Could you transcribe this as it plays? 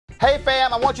Hey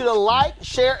fam, I want you to like,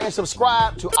 share, and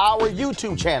subscribe to our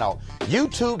YouTube channel,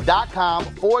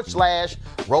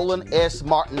 youtube.com/Roland S.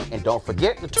 Martin. And don't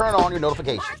forget to turn on your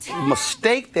notifications. The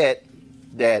mistake that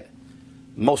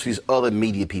most of these other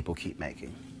media people keep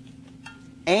making,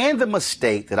 and the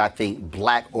mistake that I think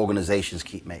black organizations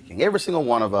keep making. Every single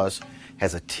one of us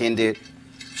has attended,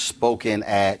 spoken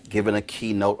at, given a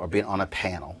keynote, or been on a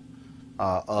panel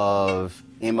of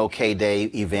MLK Day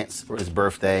events for his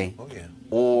birthday. Oh, yeah.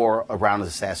 Or around his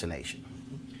assassination.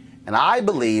 And I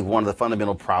believe one of the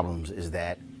fundamental problems is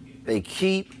that they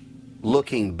keep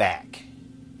looking back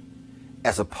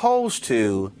as opposed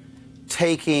to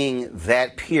taking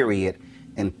that period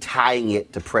and tying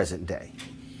it to present day.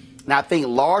 Now, I think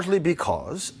largely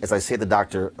because, as I said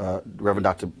to Reverend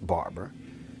Dr. Barber,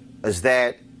 is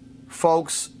that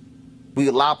folks, we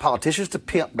allow politicians to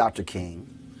pimp Dr. King,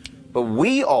 but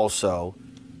we also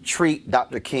treat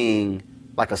Dr. King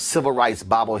like a civil rights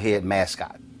bobblehead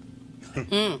mascot,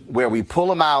 where we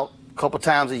pull him out a couple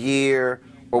times a year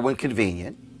or when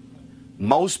convenient.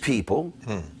 Most people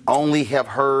only have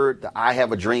heard the "I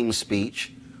Have a Dream"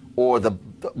 speech, or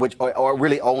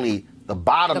really only the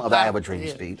bottom of the "I Have a Dream"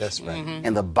 speech. That's right.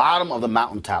 And the bottom of the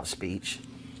mountaintop speech.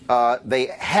 They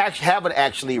haven't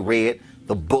actually read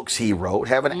the books he wrote,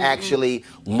 haven't actually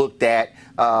looked at,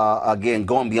 again,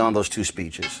 going beyond those two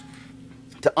speeches,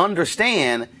 to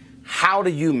understand how do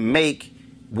you make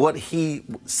what he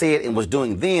said and was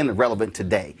doing then relevant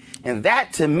today? And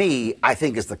that, to me, I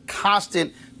think is the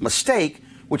constant mistake,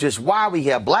 which is why we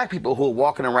have black people who are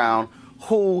walking around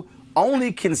who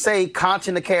only can say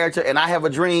content of character and "I have a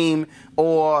dream,"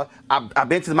 or I've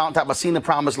been to the mountaintop, I've seen the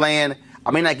promised land.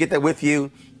 I may not get that with you,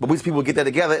 but these people get that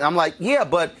together. And I'm like, yeah,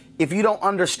 but if you don't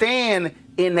understand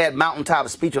in that mountaintop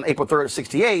speech on April 3rd,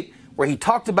 '68, where he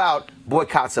talked about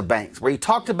boycotts of banks, where he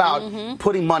talked about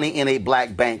putting money in a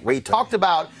black bank, where he talked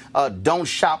about don't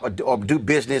shop or do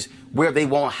business where they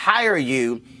won't hire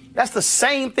you. That's the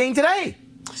same thing today.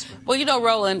 Well, you know,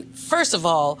 Roland, first of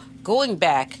all, going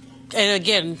back, and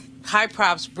again, high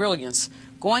props, brilliance,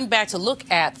 going back to look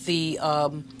at the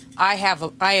I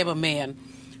Am a Man,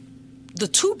 the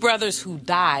two brothers who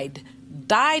died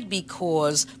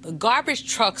because the garbage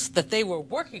trucks that they were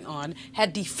working on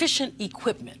had deficient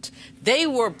equipment. They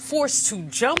were forced to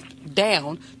jump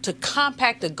down to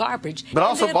compact the garbage. But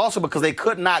also because they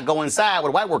could not go inside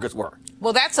where the white workers were.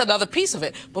 Well, that's another piece of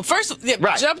it. But first,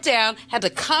 jumped down, had to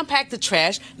compact the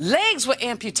trash. Legs were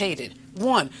amputated.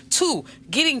 1. 2,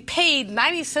 getting paid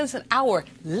 90 cents an hour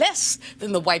less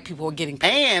than the white people were getting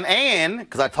paid. And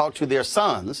because I talked to their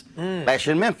sons last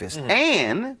year in Memphis,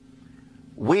 and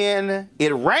when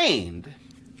it rained,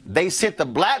 they sent the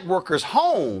black workers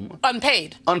home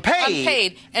unpaid. And the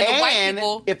white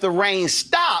people, if the rain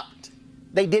stopped,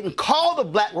 they didn't call the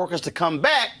black workers to come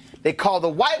back. They called the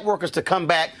white workers to come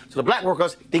back, so the black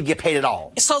workers didn't get paid at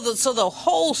all. So the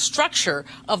whole structure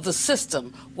of the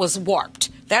system was warped.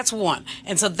 That's one.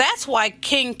 And so that's why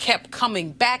King kept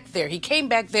coming back there. He came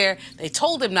back there. They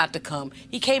told him not to come.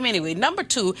 He came anyway. Number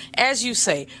 2, as you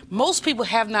say, most people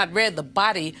have not read the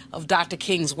body of Dr.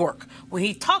 King's work. When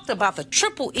he talked about the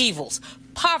triple evils,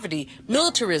 poverty,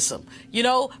 militarism,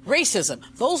 racism,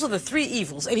 those are the 3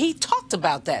 evils. And he talked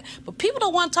about that. But people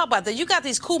don't want to talk about that. You got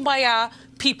these kumbaya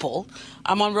people.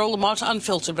 I'm on Roland Martin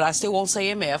Unfiltered, but I still won't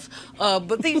say MF.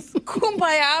 But these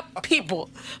kumbaya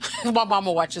people, my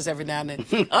mama watches every now and then,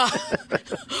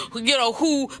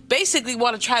 who basically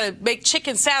want to try to make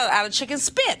chicken salad out of chicken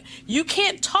spit. You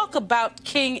can't talk about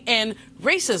King and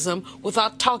racism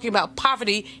without talking about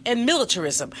poverty and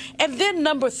militarism. And then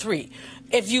number 3,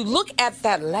 if you look at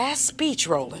that last speech,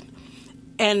 Roland,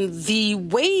 and the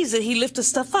ways that he lifted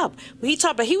stuff up. When he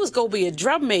talked about he was going to be a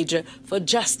drum major for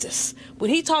justice.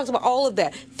 When he talks about all of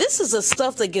that, this is the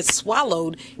stuff that gets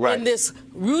swallowed in this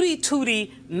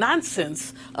Rudy-tooty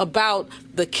nonsense about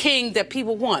the king that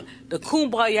people want. The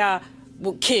kumbaya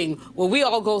king, where we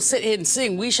all go sit here and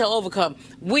sing, "We shall overcome."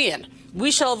 When?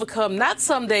 We shall overcome, not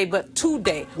someday, but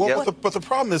today. Well, but the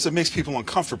problem is it makes people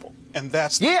uncomfortable. And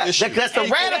that's the issue. That's the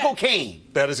radical king.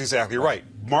 That is exactly right.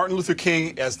 Martin Luther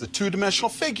King, as the two-dimensional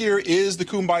figure, is the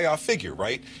kumbaya figure,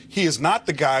 right? He is not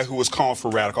the guy who was calling for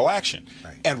radical action.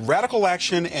 Right. And radical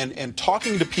action and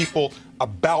talking to people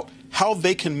about how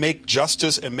they can make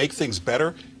justice and make things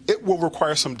better, it will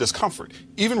require some discomfort.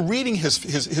 Even reading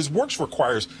his works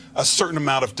requires a certain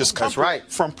amount of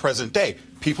discomfort from present day.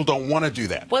 People don't want to do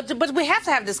that. But we have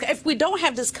to have this. If we don't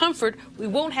have discomfort, we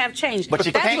won't have change. But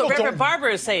that's what Reverend Barber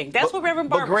is saying. That's what Reverend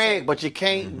Barber is saying. But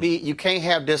Greg, you can't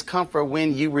have discomfort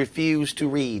when you refuse to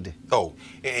read. Oh,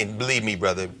 and believe me,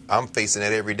 brother, I'm facing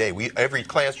that every day. Every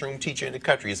classroom teacher in the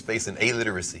country is facing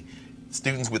illiteracy.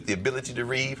 students with the ability to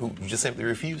read who just simply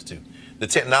refuse to. The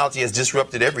technology has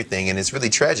disrupted everything, and it's really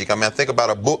tragic. I mean, I think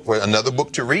about another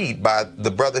book to read by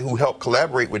the brother who helped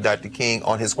collaborate with Dr. King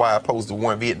on his Why I Opposed the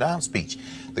War in Vietnam speech,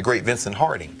 the great Vincent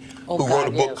Harding, who wrote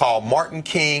a book called Martin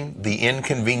King, The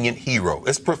Inconvenient Hero.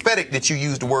 It's prophetic that you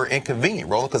use the word inconvenient,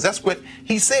 Roland, because that's what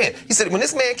he said. He said when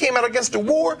this man came out against the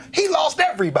war, he lost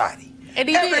everybody. And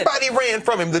everybody ran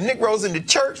from him. The Negroes in the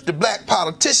church, the black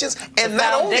politicians, and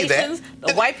not only that,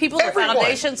 the white people, the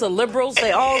foundations, the liberals,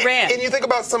 they all ran. And you think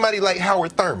about somebody like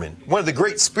Howard Thurman, one of the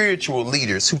great spiritual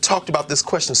leaders who talked about this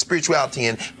question of spirituality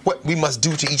and what we must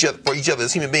do to each other for each other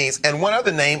as human beings. And one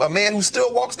other name, a man who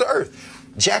still walks the earth,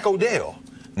 Jack O'Dell.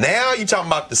 Now you're talking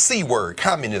about the C word,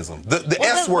 communism, the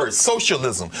S word,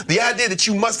 socialism, the idea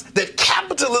that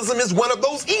capitalism is one of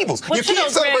those evils. You can't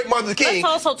celebrate Martin Luther King.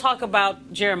 Let's also talk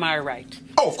about Jeremiah Wright.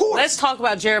 Oh, of course. Let's talk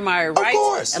about Jeremiah Wright. Of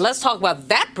course. And let's talk about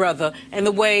that brother and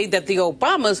the way that the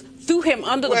Obamas threw him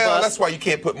under the bus. Well, that's why you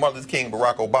can't put Martin Luther King and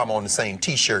Barack Obama on the same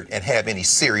T-shirt and have any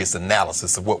serious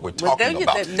analysis of what we're talking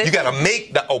about. You got to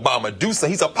make Obama do so.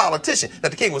 He's a politician.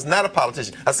 Dr. King was not a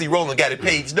politician. I see Roland got it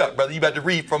paged up, brother. You about to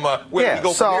read from where do we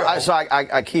go from here? So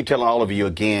I keep telling all of you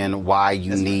again why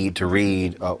you need to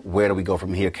read Where Do We Go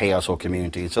From Here, Chaos or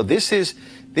Community. So this is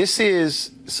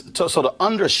so to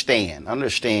understand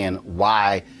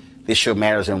why this show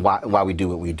matters and why we do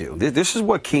what we do. This is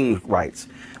what King writes,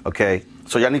 okay?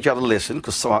 So y'all need y'all to listen,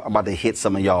 because I'm about to hit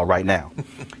some of y'all right now.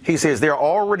 He says, there are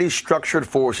already structured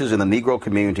forces in the Negro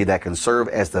community that can serve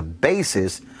as the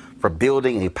basis for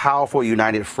building a powerful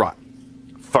united front.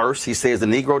 First, he says the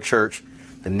Negro Church,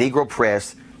 the Negro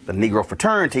Press, the Negro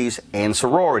fraternities and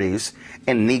sororities,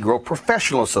 and Negro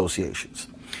professional associations.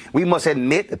 We must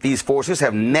admit that these forces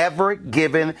have never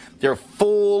given their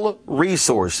full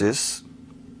resources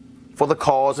for the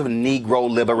cause of Negro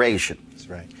liberation. That's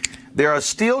right. There are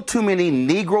still too many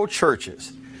Negro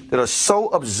churches that are so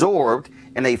absorbed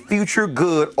in a future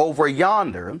good over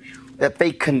yonder that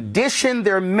they condition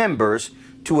their members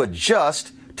to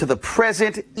adjust to the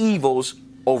present evils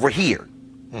over here.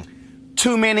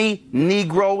 Too many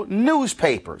Negro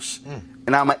newspapers,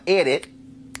 and I'm going to edit,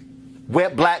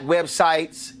 black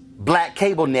websites, black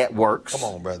cable networks.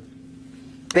 Come on, brother.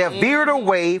 They have veered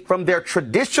away from their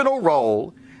traditional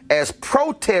role as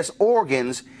protest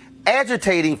organs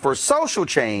agitating for social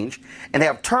change and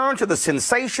have turned to the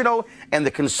sensational and the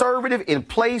conservative in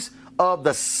place of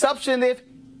the substantive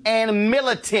and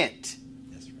militant.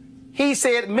 That's right. He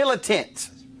said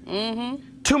militant.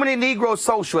 Too many Negro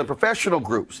social and professional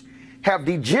groups have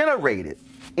degenerated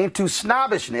into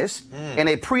snobbishness and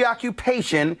a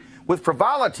preoccupation with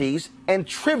frivolities and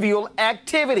trivial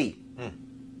activity.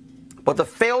 But the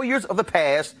failures of the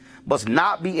past must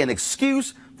not be an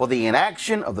excuse for the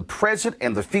inaction of the present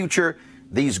and the future.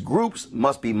 These groups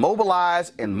must be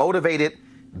mobilized and motivated.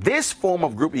 This form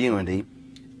of group unity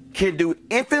can do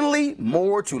infinitely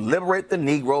more to liberate the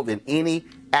Negro than any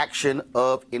action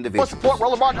of individuals. For support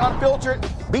Roland Martin Unfiltered,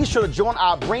 be sure to join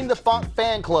our Bring the Funk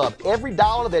fan club. Every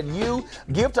dollar that you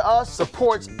give to us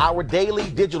supports our daily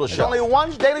digital show. There's only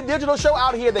one daily digital show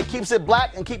out here that keeps it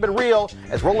black and keep it real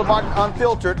as Roland Martin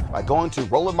Unfiltered. By going to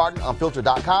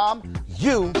RolandMartinUnfiltered.com,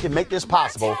 you can make this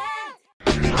possible.